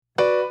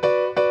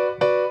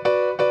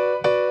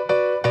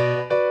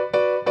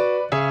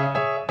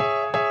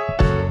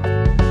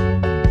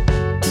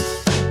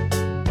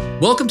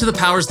Welcome to the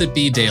Powers That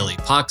Be Daily,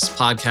 Puck's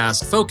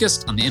podcast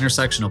focused on the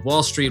intersection of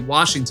Wall Street,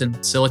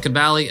 Washington, Silicon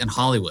Valley, and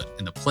Hollywood,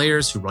 and the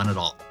players who run it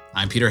all.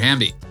 I'm Peter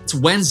Hamby. It's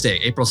Wednesday,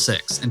 April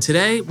 6th, and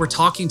today we're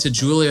talking to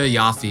Julia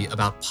Ioffe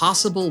about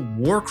possible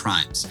war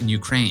crimes in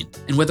Ukraine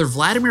and whether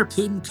Vladimir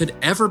Putin could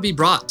ever be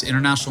brought to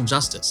international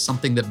justice,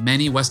 something that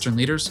many Western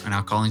leaders are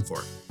now calling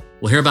for.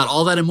 We'll hear about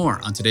all that and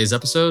more on today's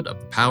episode of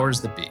The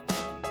Powers That Be.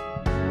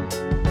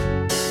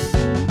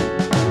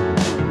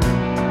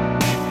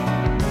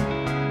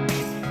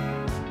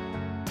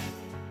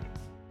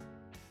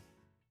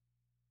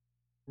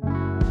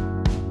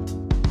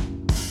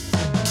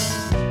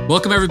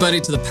 Welcome, everybody,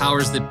 to the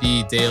Powers That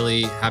Be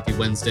Daily. Happy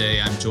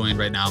Wednesday. I'm joined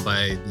right now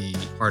by the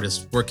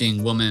hardest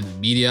working woman in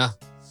media,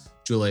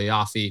 Julia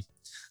Ioffe.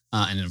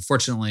 And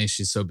unfortunately,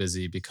 she's so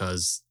busy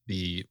because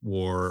the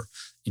war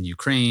in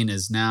Ukraine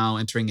is now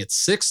entering its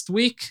sixth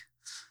week.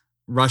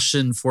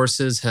 Russian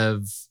forces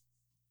have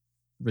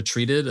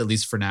retreated, at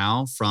least for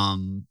now,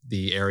 from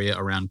the area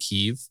around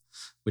Kyiv,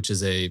 which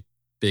is a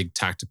big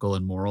tactical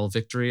and moral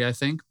victory, I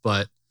think.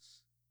 But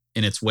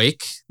in its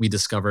wake, we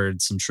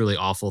discovered some truly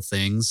awful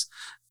things.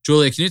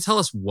 Julia, can you tell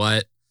us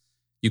what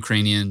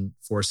Ukrainian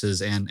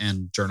forces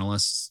and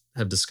journalists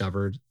have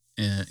discovered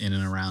in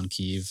and around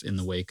Kyiv in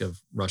the wake of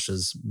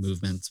Russia's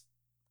movement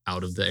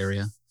out of the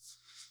area?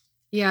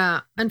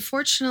 Yeah,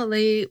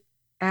 unfortunately,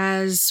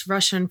 as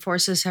Russian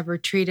forces have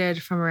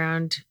retreated from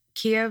around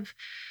Kyiv,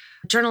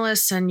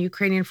 journalists and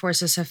Ukrainian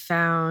forces have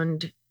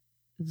found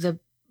the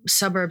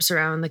suburbs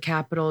around the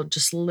capital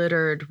just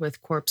littered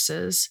with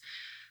corpses.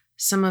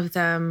 Some of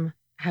them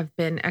have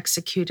been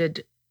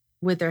executed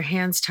with their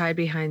hands tied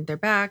behind their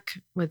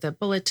back, with a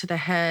bullet to the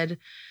head.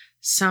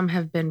 Some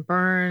have been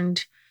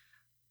burned.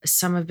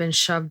 Some have been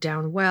shoved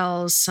down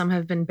wells. Some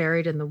have been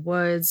buried in the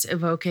woods,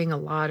 evoking a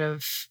lot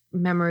of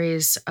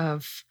memories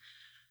of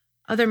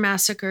other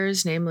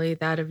massacres, namely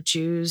that of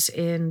Jews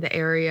in the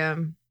area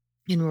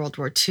in World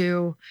War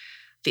II.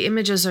 The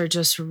images are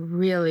just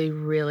really,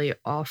 really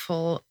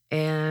awful.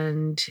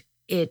 And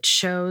it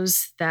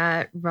shows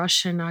that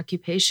Russian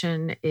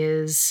occupation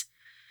is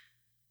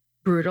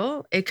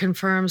brutal. It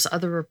confirms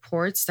other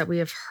reports that we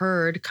have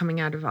heard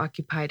coming out of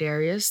occupied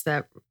areas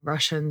that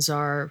Russians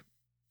are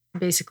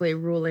basically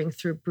ruling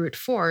through brute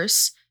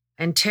force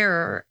and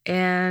terror.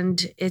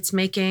 And it's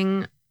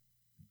making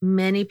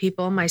many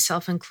people,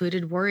 myself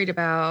included, worried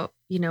about,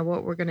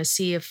 what we're going to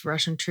see if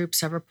Russian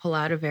troops ever pull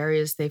out of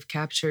areas they've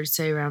captured,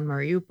 say around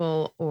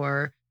Mariupol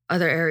or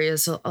other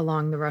areas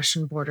along the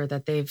Russian border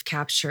that they've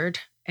captured.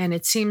 And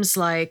it seems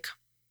like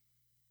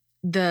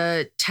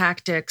the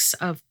tactics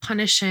of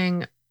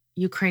punishing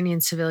Ukrainian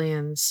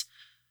civilians,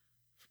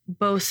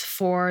 both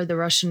for the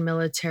Russian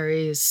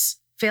military's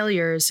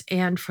failures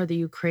and for the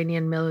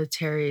Ukrainian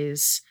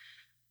military's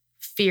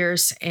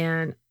fierce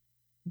and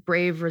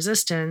brave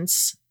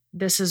resistance.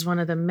 This is one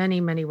of the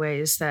many, many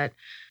ways that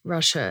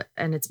Russia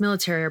and its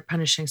military are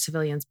punishing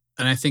civilians.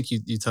 And I think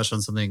you touched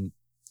on something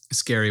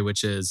scary,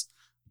 which is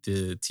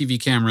the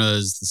TV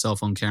cameras, the cell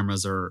phone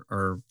cameras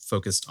are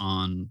focused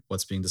on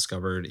what's being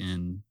discovered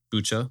in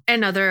Bucha.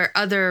 And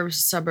other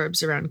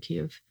suburbs around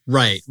Kyiv.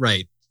 Right.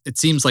 It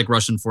seems like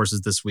Russian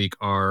forces this week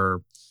are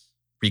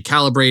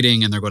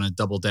recalibrating and they're going to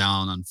double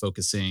down on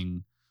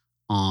focusing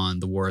on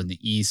the war in the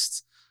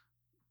East.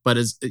 But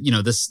as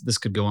this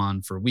could go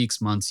on for weeks,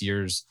 months,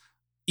 years.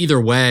 Either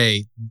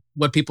way,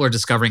 what people are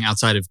discovering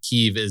outside of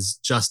Kyiv is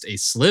just a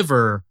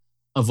sliver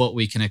of what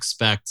we can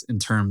expect in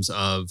terms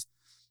of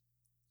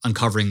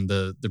uncovering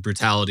the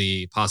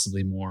brutality,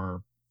 possibly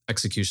more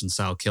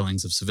execution-style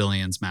killings of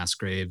civilians, mass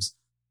graves.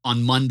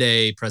 On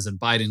Monday,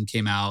 President Biden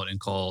came out and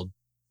called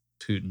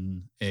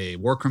Putin a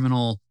war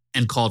criminal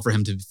and called for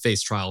him to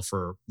face trial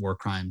for war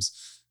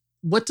crimes.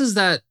 What does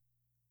that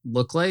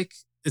look like?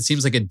 It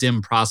seems like a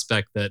dim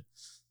prospect that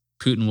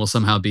Putin will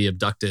somehow be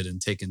abducted and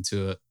taken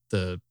to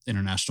the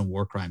International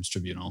War Crimes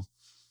Tribunal.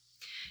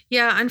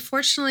 Yeah,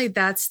 unfortunately,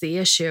 that's the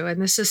issue. And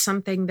this is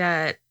something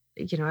that,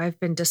 I've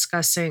been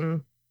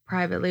discussing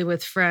privately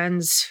with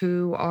friends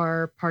who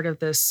are part of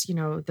this,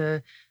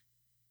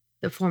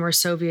 the former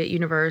Soviet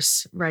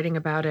universe, writing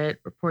about it,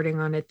 reporting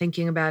on it,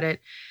 thinking about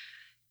it.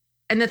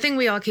 And the thing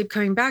we all keep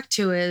coming back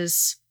to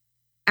is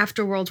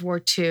after World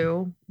War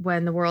II,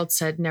 when the world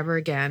said never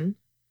again,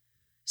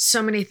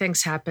 so many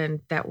things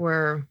happened that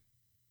were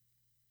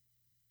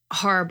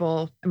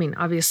horrible. I mean,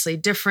 obviously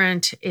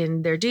different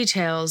in their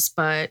details,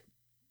 but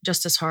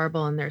just as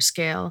horrible in their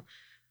scale.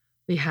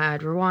 We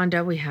had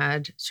Rwanda, we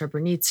had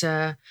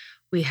Srebrenica,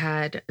 we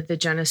had the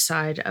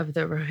genocide of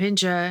the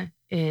Rohingya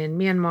in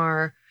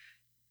Myanmar.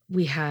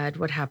 We had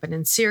what happened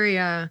in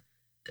Syria,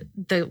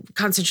 the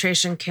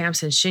concentration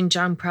camps in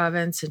Xinjiang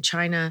province in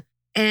China.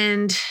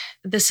 And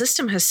the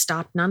system has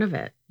stopped none of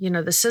it.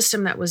 The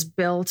system that was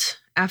built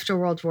after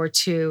World War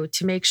II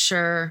to make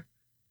sure,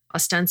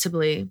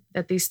 ostensibly,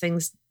 that these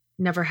things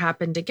never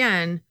happened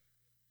again,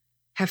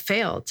 have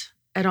failed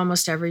at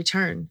almost every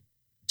turn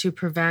to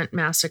prevent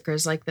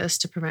massacres like this,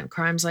 to prevent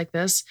crimes like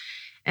this,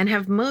 and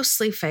have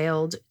mostly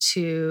failed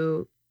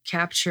to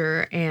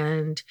capture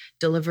and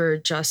deliver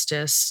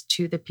justice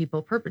to the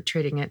people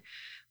perpetrating it.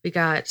 We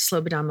got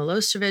Slobodan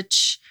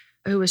Milosevic,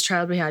 who was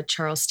tried. We had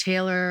Charles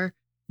Taylor.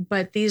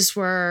 But these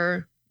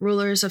were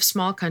rulers of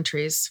small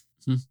countries.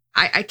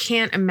 I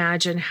can't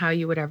imagine how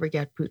you would ever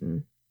get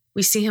Putin.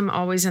 We see him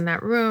always in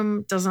that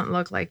room. Doesn't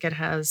look like it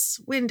has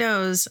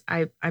windows.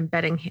 I'm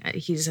betting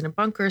he's in a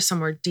bunker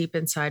somewhere deep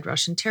inside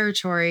Russian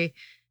territory.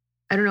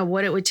 I don't know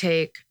what it would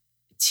take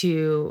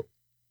to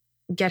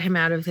get him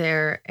out of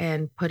there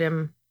and put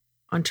him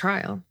on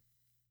trial.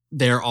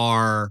 There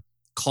are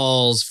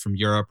calls from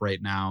Europe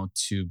right now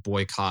to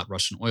boycott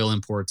Russian oil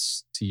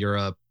imports to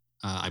Europe.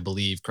 I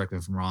believe, correct me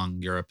if I'm wrong,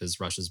 Europe is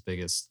Russia's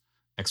biggest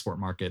export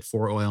market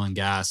for oil and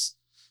gas.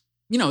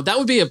 You know, that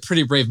would be a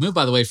pretty brave move,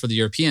 by the way, for the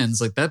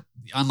Europeans. Like that,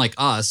 unlike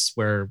us,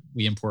 where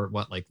we import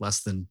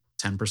less than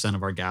 10%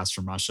 of our gas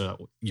from Russia.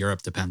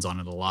 Europe depends on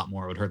it a lot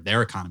more. It would hurt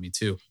their economy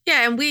too.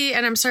 Yeah,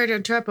 and I'm sorry to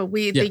interrupt, but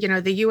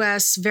the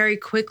U.S. very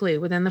quickly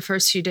within the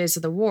first few days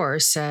of the war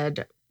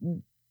said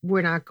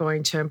we're not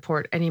going to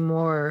import any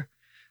more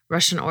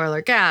Russian oil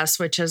or gas,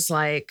 which is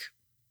like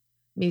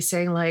me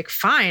saying like,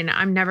 fine,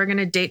 I'm never going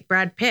to date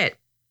Brad Pitt.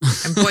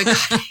 I'm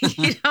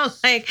boycotting,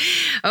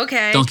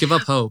 okay. Don't give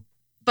up hope.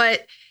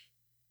 But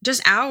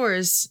just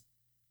hours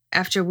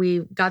after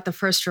we got the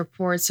first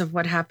reports of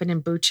what happened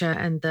in Bucha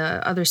and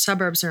the other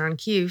suburbs around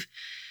Kyiv,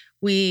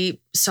 we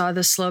saw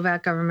the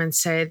Slovak government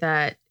say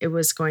that it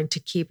was going to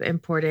keep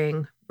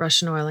importing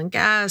Russian oil and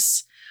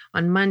gas.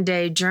 On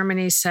Monday,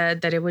 Germany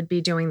said that it would be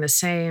doing the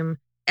same.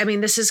 I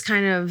mean, this is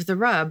kind of the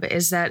rub,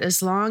 is that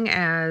as long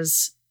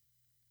as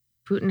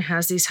Putin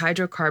has these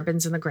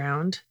hydrocarbons in the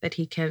ground that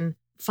he can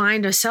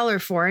find a seller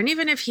for, and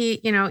even if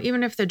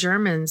even if the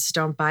Germans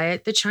don't buy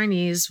it, the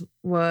Chinese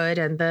would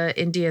and the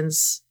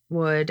Indians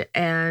would,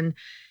 and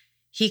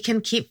he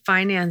can keep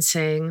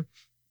financing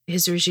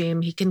his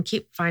regime. He can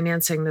keep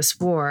financing this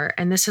war.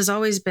 And this has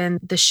always been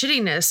the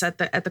shittiness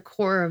at the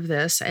core of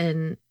this.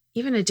 And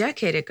even a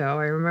decade ago,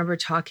 I remember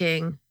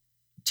talking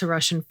to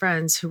Russian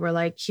friends who were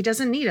like, he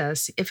doesn't need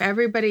us. If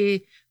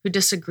everybody who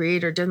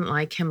disagreed or didn't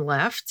like him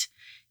left,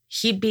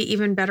 he'd be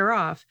even better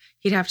off.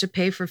 He'd have to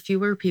pay for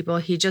fewer people.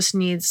 He just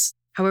needs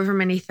however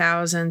many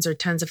thousands or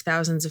tens of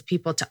thousands of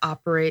people to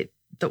operate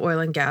the oil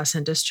and gas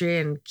industry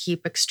and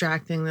keep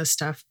extracting this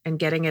stuff and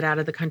getting it out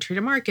of the country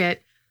to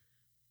market.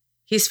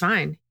 He's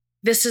fine.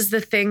 This is the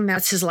thing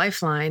that's his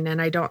lifeline,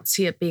 and I don't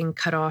see it being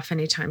cut off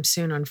anytime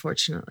soon,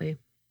 unfortunately.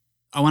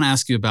 I want to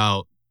ask you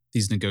about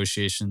these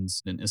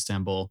negotiations in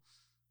Istanbul.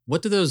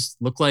 What do those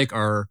look like?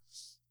 Are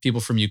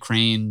people from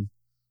Ukraine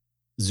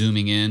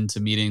zooming in to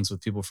meetings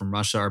with people from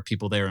Russia? Are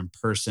people there in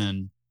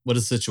person? What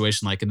is the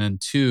situation like? And then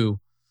two,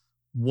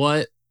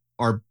 what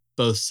are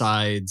both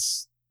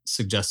sides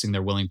suggesting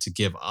they're willing to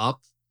give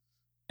up?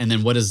 And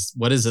then what is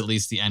at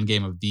least the end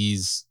game of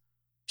these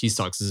peace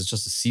talks? Is it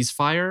just a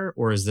ceasefire,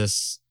 or is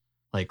this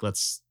like,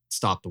 let's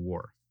stop the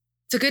war?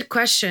 It's a good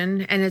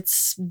question, and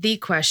it's the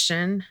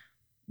question.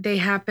 They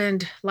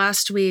happened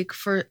last week,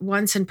 for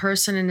once in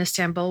person in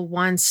Istanbul,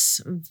 once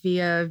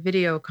via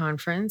video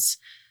conference.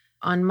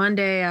 On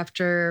Monday,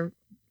 after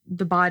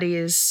the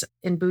bodies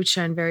in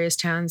Bucha and various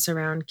towns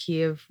around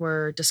Kyiv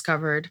were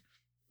discovered,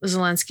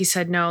 Zelensky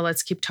said, no,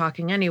 let's keep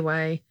talking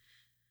anyway.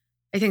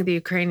 I think the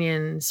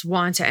Ukrainians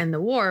want to end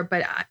the war,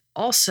 but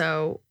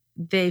also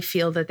they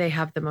feel that they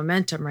have the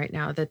momentum right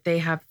now, that they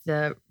have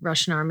the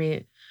Russian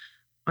army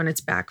on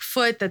its back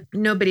foot, that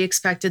nobody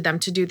expected them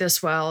to do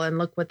this well. And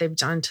look what they've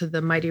done to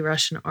the mighty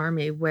Russian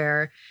army,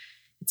 where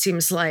it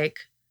seems like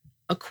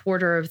a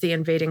quarter of the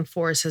invading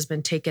force has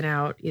been taken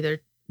out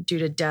either due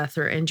to death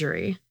or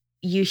injury.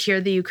 You hear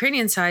the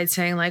Ukrainian side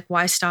saying, like,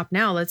 why stop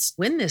now? Let's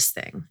win this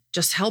thing.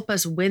 Just help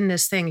us win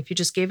this thing. If you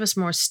just gave us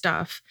more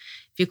stuff,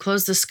 if you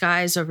close the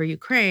skies over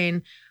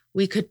Ukraine,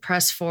 we could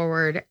press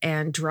forward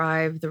and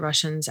drive the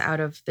Russians out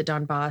of the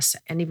Donbass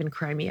and even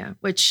Crimea,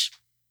 which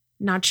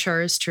not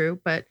sure is true,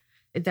 but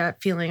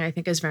that feeling, I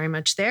think, is very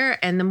much there.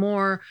 And the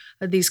more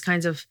of these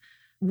kinds of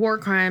war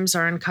crimes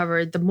are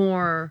uncovered, the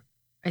more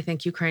I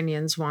think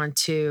Ukrainians want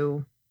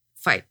to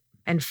fight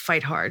and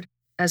fight hard.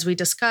 As we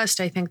discussed,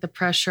 I think the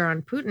pressure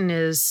on Putin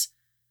is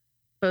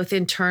both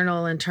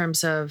internal in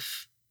terms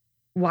of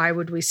why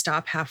would we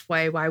stop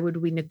halfway? Why would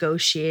we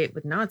negotiate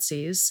with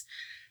Nazis?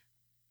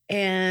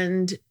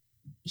 And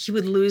he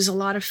would lose a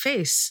lot of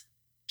face.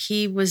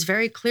 He was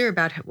very clear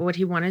about what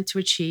he wanted to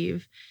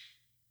achieve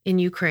in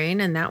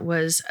Ukraine, and that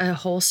was a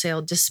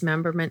wholesale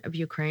dismemberment of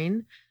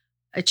Ukraine,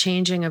 a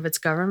changing of its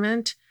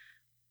government,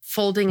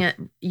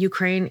 folding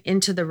Ukraine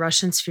into the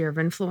Russian sphere of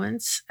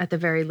influence at the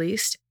very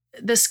least.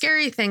 The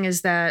scary thing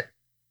is that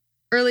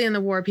early in the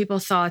war, people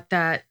thought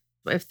that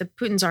if the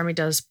Putin's army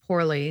does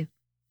poorly,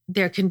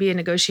 there can be a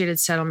negotiated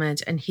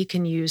settlement and he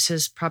can use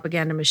his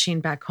propaganda machine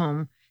back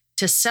home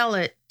to sell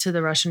it to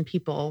the Russian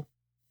people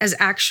as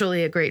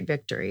actually a great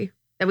victory,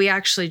 that we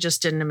actually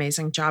just did an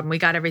amazing job and we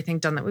got everything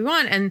done that we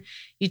want. And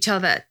you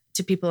tell that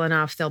to people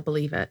enough, they'll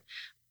believe it.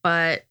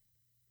 But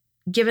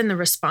given the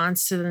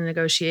response to the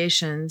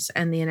negotiations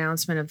and the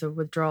announcement of the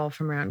withdrawal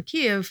from around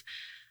Kyiv,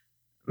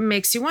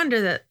 makes you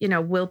wonder that,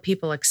 will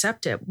people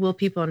accept it? Will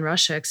people in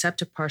Russia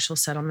accept a partial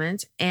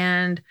settlement?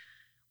 And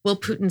will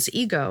Putin's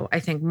ego, I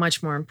think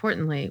much more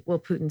importantly, will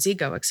Putin's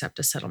ego accept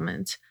a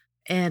settlement?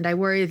 And I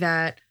worry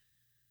that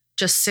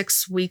just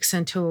 6 weeks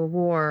into a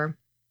war,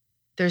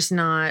 there's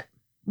not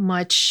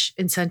much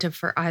incentive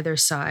for either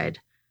side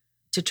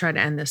to try to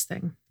end this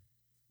thing.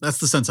 That's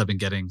the sense I've been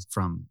getting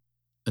from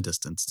a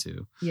distance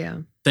too.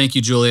 Yeah. Thank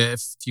you, Julia.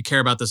 If you care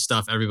about this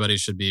stuff, everybody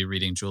should be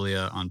reading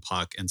Julia on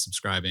Puck and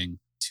subscribing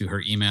to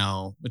her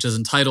email, which is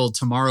entitled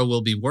Tomorrow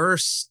Will Be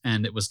Worse.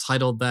 And it was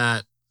titled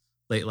that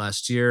late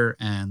last year,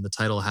 and the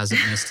title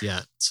hasn't missed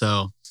yet.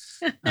 So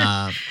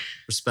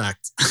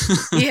respect.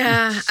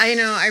 Yeah, I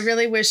know. I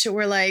really wish it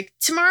were like,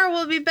 tomorrow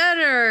will be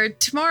better.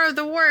 Tomorrow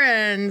the war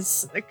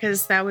ends,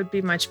 because that would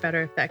be much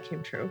better if that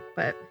came true.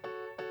 But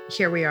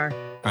here we are.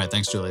 All right.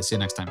 Thanks, Julia. See you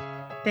next time.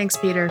 Thanks,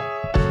 Peter.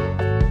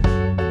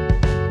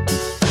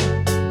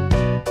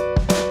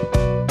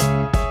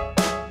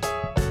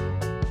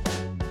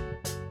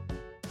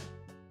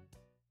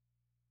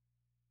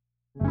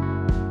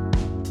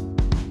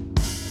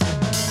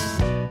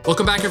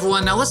 Welcome back,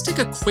 everyone. Now let's take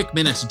a quick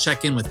minute to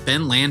check in with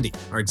Ben Landy,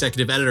 our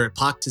executive editor at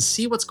Puck, to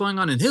see what's going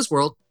on in his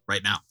world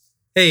right now.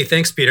 Hey,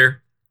 thanks,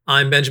 Peter.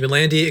 I'm Benjamin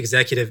Landy,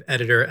 executive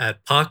editor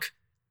at Puck.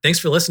 Thanks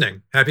for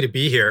listening. Happy to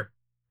be here.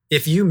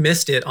 If you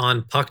missed it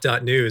on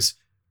Puck.News,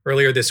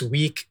 earlier this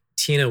week,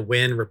 Tina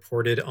Nguyen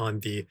reported on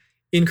the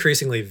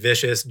increasingly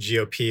vicious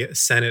GOP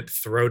Senate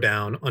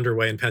throwdown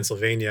underway in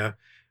Pennsylvania,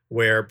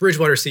 where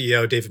Bridgewater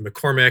CEO David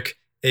McCormick,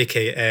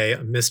 aka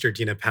Mr.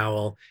 Dina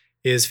Powell,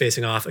 is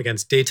facing off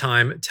against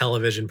daytime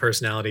television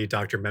personality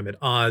Dr. Mehmet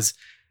Oz.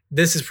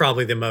 This is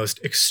probably the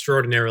most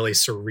extraordinarily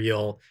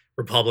surreal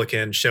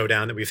Republican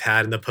showdown that we've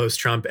had in the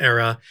post-Trump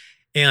era.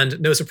 And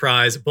no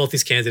surprise, both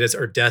these candidates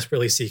are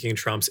desperately seeking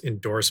Trump's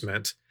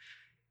endorsement.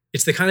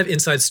 It's the kind of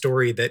inside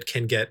story that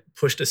can get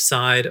pushed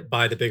aside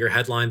by the bigger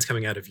headlines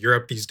coming out of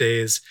Europe these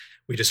days.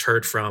 We just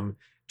heard from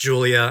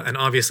Julia, and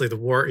obviously the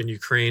war in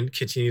Ukraine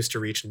continues to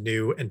reach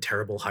new and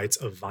terrible heights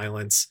of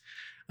violence.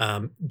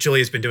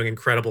 Julia's been doing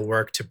incredible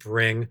work to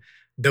bring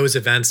those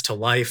events to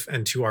life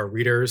and to our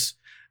readers.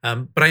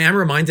 But I am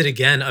reminded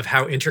again of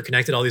how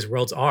interconnected all these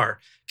worlds are.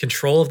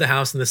 Control of the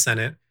House and the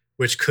Senate,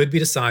 which could be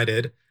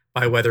decided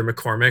by whether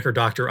McCormick or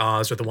Dr.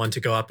 Oz are the one to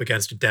go up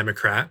against a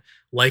Democrat,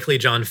 likely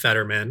John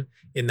Fetterman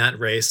in that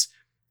race,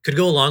 could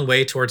go a long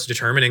way towards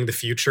determining the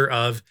future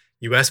of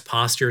U.S.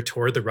 posture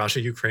toward the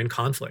Russia-Ukraine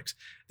conflict.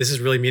 This is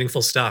really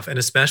meaningful stuff, and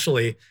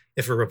especially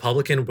if a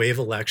Republican wave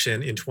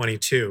election in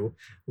 22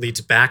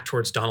 leads back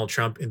towards Donald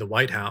Trump in the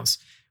White House,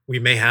 we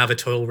may have a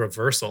total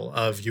reversal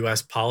of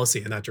U.S.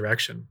 policy in that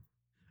direction.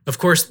 Of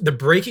course, the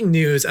breaking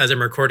news as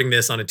I'm recording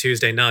this on a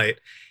Tuesday night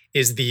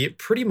is the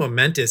pretty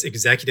momentous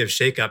executive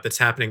shakeup that's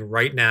happening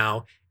right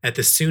now at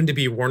the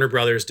soon-to-be Warner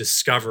Brothers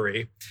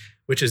Discovery,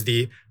 which is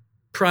the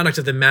product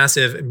of the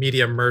massive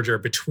media merger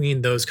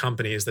between those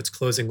companies that's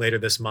closing later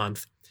this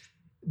month.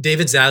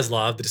 David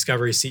Zaslav, the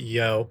Discovery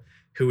CEO,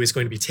 who is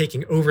going to be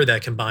taking over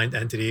that combined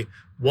entity,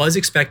 was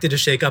expected to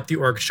shake up the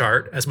org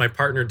chart, as my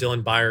partner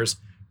Dylan Byers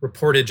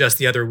reported just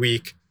the other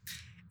week.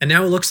 And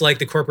now it looks like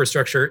the corporate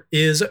structure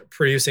is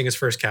producing its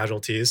first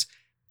casualties.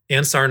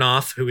 Ann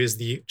Sarnoff, who is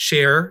the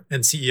chair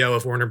and CEO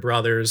of Warner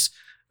Brothers,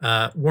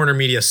 Warner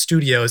Media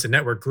Studios and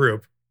Network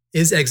Group,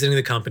 is exiting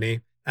the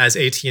company as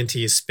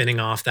AT&T is spinning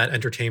off that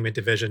entertainment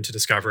division to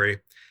Discovery.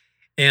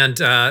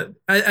 And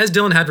as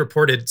Dylan had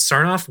reported,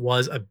 Sarnoff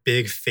was a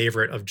big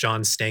favorite of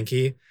John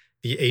Stankey,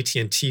 the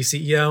AT&T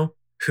CEO,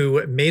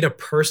 who made a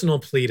personal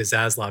plea to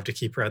Zaslav to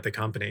keep her at the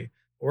company,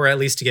 or at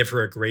least to give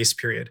her a grace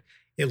period.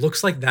 It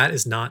looks like that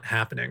is not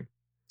happening.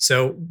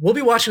 So we'll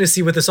be watching to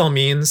see what this all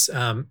means.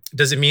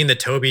 Does it mean that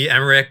Toby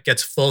Emmerich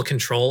gets full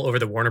control over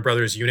the Warner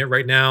Brothers unit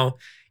right now?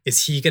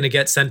 Is he going to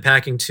get sent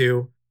packing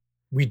too?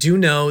 We do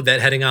know that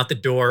heading out the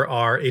door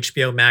are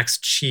HBO Max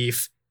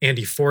chief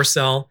Andy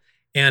Forssell,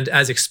 and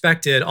as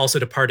expected, also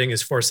departing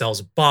is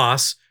Forsell's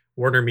boss,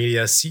 Warner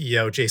Media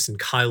CEO Jason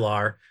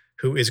Kilar,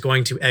 who is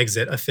going to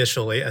exit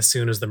officially as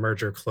soon as the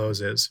merger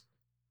closes.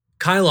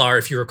 Kilar,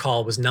 if you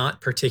recall, was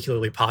not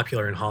particularly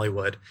popular in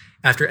Hollywood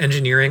after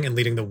engineering and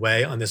leading the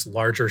way on this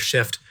larger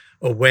shift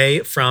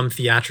away from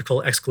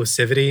theatrical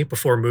exclusivity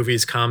before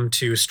movies come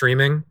to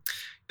streaming.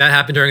 That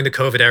happened during the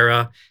COVID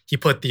era. He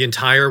put the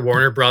entire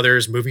Warner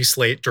Brothers movie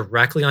slate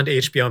directly onto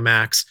HBO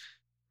Max.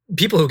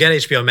 People who get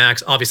HBO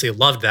Max obviously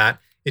loved that.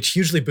 It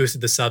hugely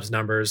boosted the subs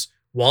numbers.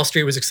 Wall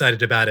Street was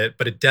excited about it,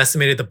 but it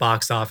decimated the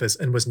box office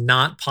and was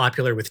not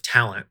popular with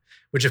talent,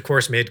 which of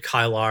course made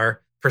Kilar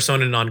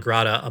persona non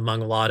grata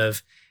among a lot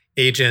of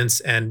agents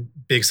and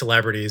big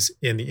celebrities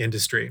in the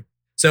industry.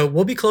 So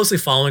we'll be closely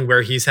following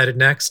where he's headed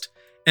next.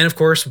 And of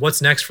course,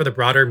 what's next for the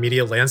broader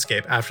media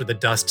landscape after the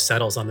dust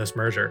settles on this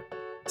merger.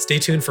 Stay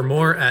tuned for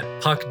more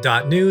at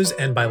puck.news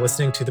and by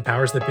listening to The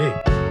Powers That Be.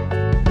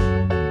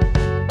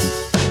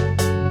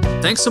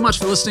 Thanks so much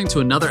for listening to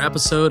another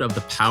episode of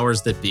The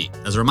Powers That Be.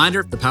 As a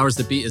reminder, The Powers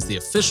That Be is the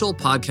official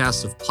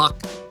podcast of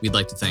Puck. We'd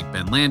like to thank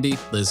Ben Landy,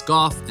 Liz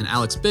Goff, and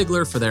Alex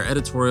Bigler for their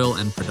editorial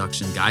and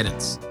production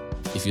guidance.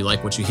 If you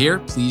like what you hear,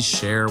 please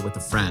share with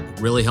a friend.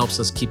 It really helps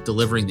us keep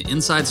delivering the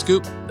inside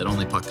scoop that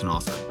only Puck can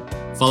offer.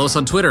 Follow us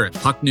on Twitter at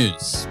Puck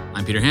News.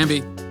 I'm Peter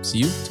Hamby. See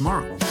you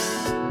tomorrow.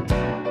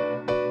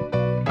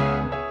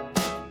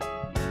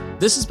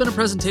 This has been a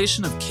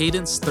presentation of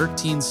Cadence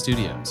 13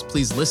 Studios.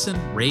 Please listen,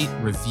 rate,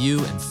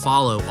 review, and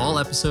follow all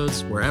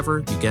episodes wherever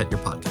you get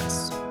your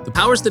podcasts. The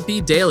Powers That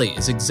Be Daily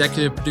is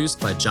executive produced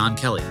by John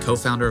Kelly,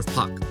 co-founder of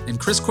Puck, and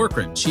Chris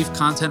Corcoran, chief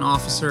content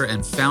officer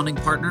and founding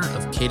partner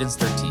of Cadence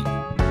 13.